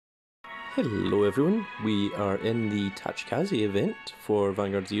Hello everyone, we are in the Tachikaze event for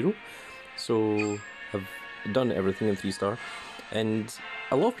Vanguard Zero. So I've done everything in 3-star, and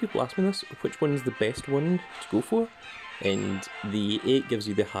a lot of people ask me this, which one is the best one to go for? And the 8 gives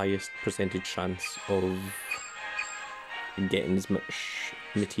you the highest percentage chance of getting as much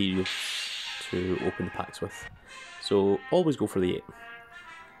material to open the packs with. So always go for the 8.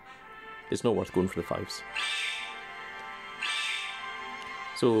 It's not worth going for the 5s.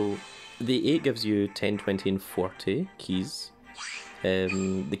 So the 8 gives you 10, 20 and 40 keys.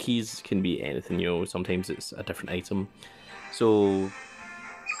 The keys can be anything, you know, sometimes it's a different item. So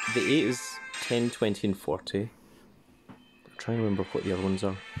the 8 is 10, 20 and 40. I'm trying to remember what the other ones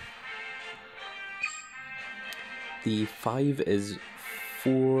are. The 5 is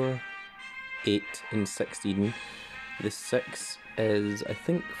 4, 8 and 16. The 6 is, I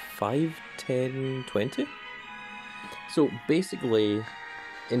think, 5, 10, 20. So basically,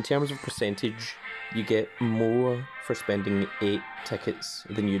 in terms of percentage, you get more for spending 8 tickets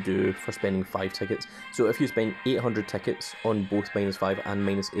than you do for spending 5 tickets. So if you spend 800 tickets on both -5 and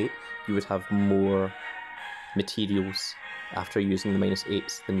 -8, you would have more materials after using the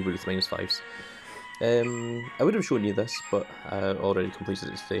 -8s than you would with the -5s. I would have shown you this, but I already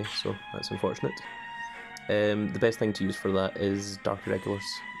completed it today, so that's unfortunate. The best thing to use for that is Dark Irregulars.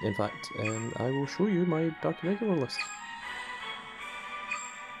 In fact, I will show you my Dark Irregular list.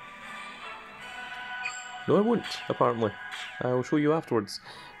 No, I won't, apparently. I'll show you afterwards.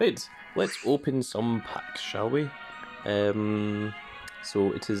 Right, let's open some packs, shall we?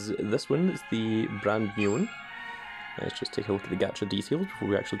 So it is this one, it's the brand new one. Let's just take a look at the gacha details before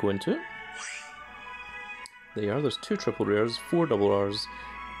we actually go into it. There you are, there's 2 triple rares, 4 double Rs,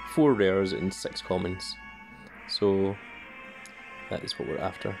 4 rares and 6 commons. So that is what we're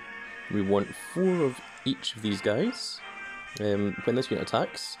after. We want 4 of each of these guys. When this unit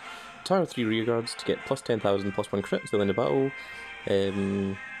attacks, retire 3 rearguards to get plus 10,000 plus 1 crit to the end of battle.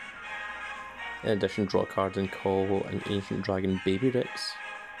 In addition, draw a card and call an Ancient Dragon Baby Rex.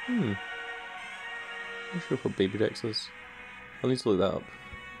 Not sure what Baby Rex is. I'll need to look that up.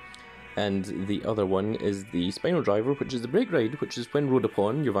 And the other one is the Spinal Driver, which is the Break Ride, which is when rode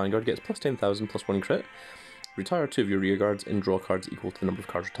upon, your Vanguard gets plus 10,000 plus 1 crit. Retire 2 of your rearguards and draw cards equal to the number of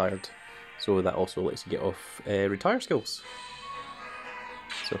cards retired. So that also lets you get off retire skills.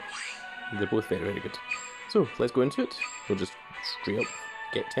 So they're both very, very good. So let's go into it. We'll just straight up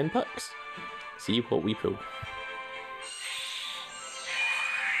get 10 packs. See what we pull.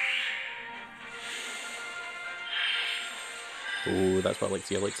 Oh, that's what I like to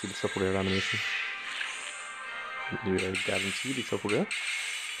see. I like to see the triple rare animation. Do I guarantee the triple rare?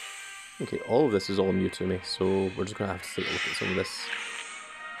 Okay, all of this is all new to me, so we're just going to have to take a look at some of this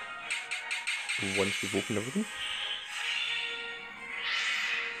once we've opened everything.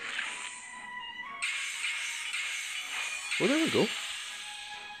 Oh, there we go.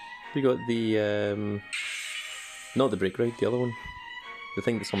 We got the, not the Break Ride, the other one. The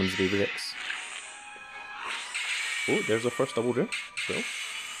thing that summons Baby Rex. Oh, there's our first double rare as well.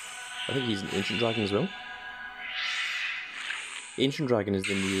 I think he's an Ancient Dragon as well. Ancient Dragon is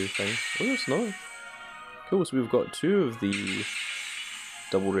the new thing. Oh, there's another. Cool, so we've got 2 of the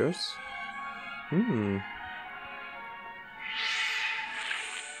double rares.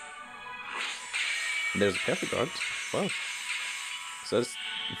 There's a Perfect Guard. Wow. So that's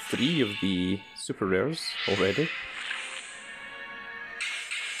 3 of the super rares already.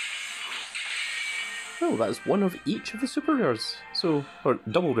 Oh, that's 1 of each of the super rares. So, or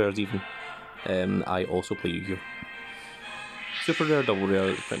double rares even. I also play Yu-Gi-Oh! Super rare, double rare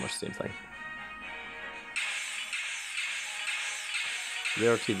is pretty much the same thing.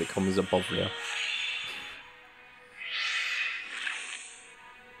 Rarity that comes above rare.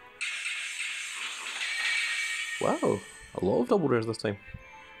 Wow, a lot of double rares this time.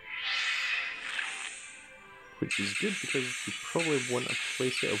 Which is good because we probably want a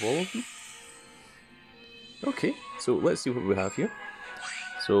playset of all of them. Okay, so let's see what we have here.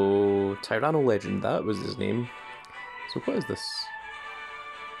 So, Tyranno Legend, that was his name. So what is this?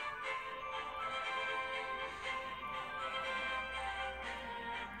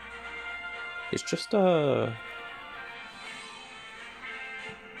 It's just a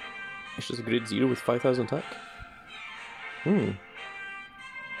grade 0 with 5,000 attack.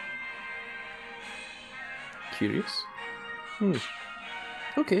 Curious.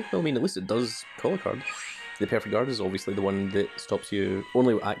 Okay, well, I mean, at least it does call a card. The Perfect Guard is obviously the one that stops you,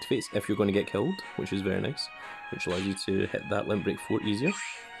 only activates if you're going to get killed, which is very nice, which allows you to hit that Limit Break 4 easier.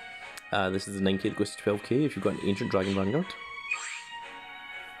 This is the 9k that goes to 12k if you've got an Ancient Dragon Vanguard.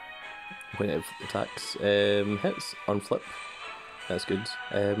 When it attacks, hits, unflip, That's good.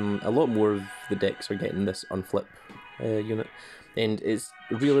 A lot more of the decks are getting this unflip unit, and it's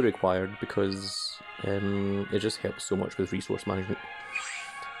really required because it just helps so much with resource management.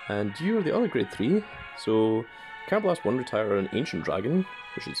 And you are the other grade 3, so Carablast 1 retire an Ancient Dragon,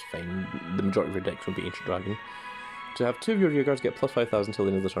 which is fine. The majority of your decks will be Ancient Dragon. To have 2 of your rear guards get plus 5,000 till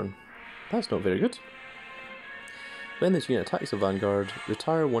the end of the turn. That's not very good. When this unit attacks a Vanguard,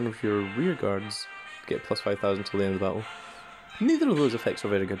 retire one of your rear guards to get plus 5,000 till the end of the battle. Neither of those effects are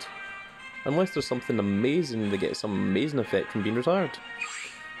very good. Unless there's something amazing that gets some amazing effect from being retired.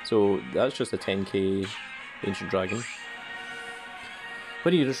 So that's just a 10k Ancient Dragon.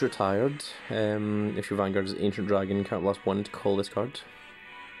 When you're just retired, if your Vanguard is Ancient Dragon, Carablast 1 to call this card.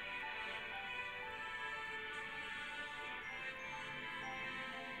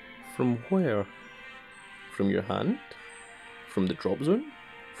 From where? From your hand? From the drop zone?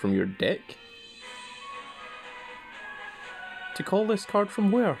 From your deck? To call this card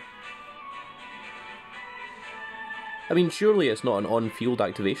from where? I mean, surely it's not an on-field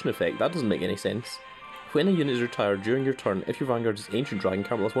activation effect. That doesn't make any sense. When a unit is retired during your turn, if your Vanguard is Ancient Dragon,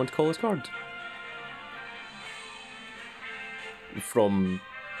 Carablast 1 to call this card. From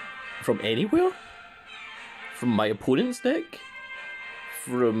anywhere? From my opponent's deck?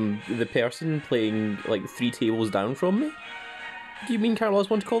 From the person playing like 3 tables down from me? What do you mean Carablast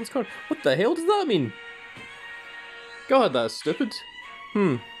 1 to call this card? What the hell does that mean? God, that's stupid.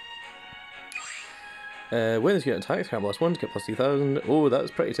 When this unit attacks, Carablast 1 to get plus 2,000. Oh,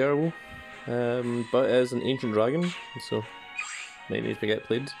 that's pretty terrible. But it is an Ancient Dragon, so might need to get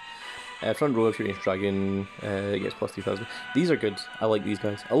played. Front row, if you're Ancient Dragon, it gets plus 2,000. These are good. I like these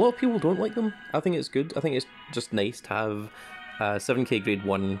guys. A lot of people don't like them. I think it's good. I think it's just nice to have 7k grade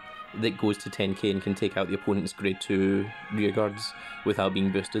 1 that goes to 10k and can take out the opponent's grade 2 rear guards without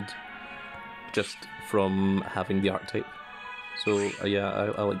being boosted, just from having the archetype. So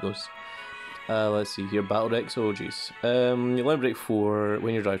yeah, I like those. Let's see here, battle decks. Oh jeez. Your line break 4.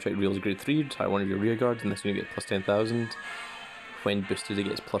 When your drive check reels grade 3, retire one of your rear guards, and this unit gets plus 10,000. When boosted, it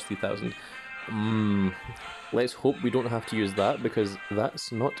gets plus 3,000. Let's hope we don't have to use that because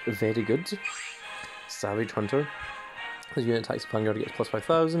that's not very good. Savage Hunter. This unit attacks the Vanguard, gets plus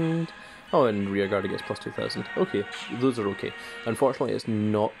 5,000. Oh, and rear guard gets plus 2,000. Okay, those are okay. Unfortunately, it's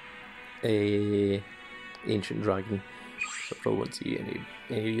not a Ancient Dragon, so I probably won't see any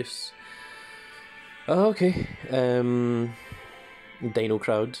use. Okay, Dino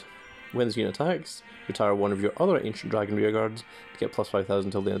Crowd. When this unit attacks, retire one of your other Ancient Dragon rear guards to get plus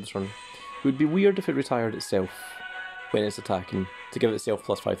 5,000 till the end of the turn. It would be weird if it retired itself when it's attacking to give itself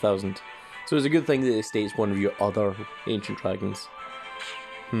plus 5,000. So it's a good thing that it states one of your other Ancient Dragons.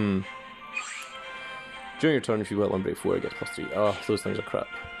 During your turn, if you got line break 4, it gets plus 3. Oh, those things are crap.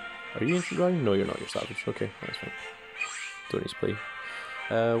 Are you Ancient Dragon? No, you're not. You're Savage. Okay, that's fine. Don't need to play.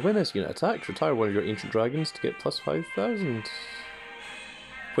 When this unit attacks, retire one of your Ancient Dragons to get plus 5,000.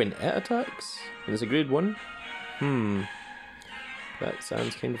 When it attacks, and it's a grade 1. That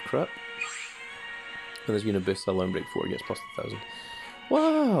sounds kind of crap. When this unit boosts a line break 4, it gets plus 1,000.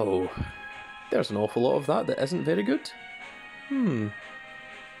 Wow! There's an awful lot of that isn't very good. What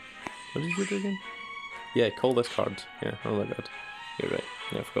did you do again? Yeah, call this card. Yeah, oh my god. You're right.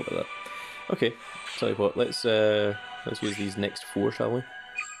 Yeah, I forgot about that. Okay, tell you what, let's use these next 4, shall we?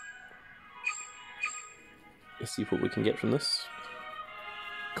 Let's see what we can get from this.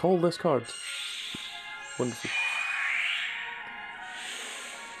 Call this card. Wonderful.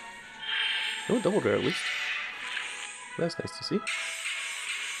 Oh, double rare at least. That's nice to see.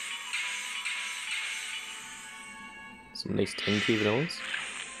 Some nice 10k vanillas.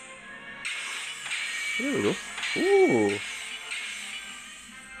 There we go. Ooh!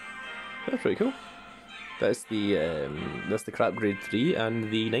 That's pretty cool. That's the crap grade 3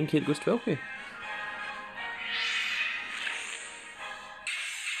 and the 9k that goes to 12k.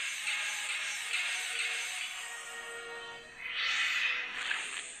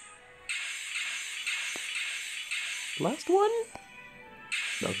 Last one?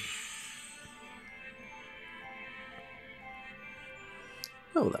 No.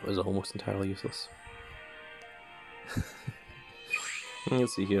 Oh, that was almost entirely useless.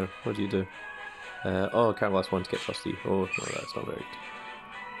 Let's see here. What do you do? Oh, Carablast 1 to get trusty. Oh, no, that's not very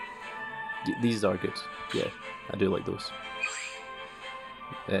good. These are good. Yeah, I do like those.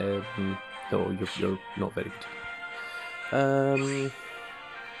 No, you're not very good.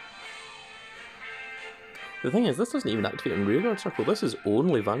 The thing is, this doesn't even activate in Rearguard Circle. This is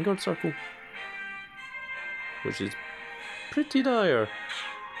only Vanguard Circle, which is pretty dire.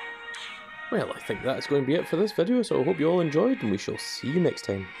 Well, I think that's going to be it for this video, so I hope you all enjoyed, and we shall see you next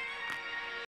time.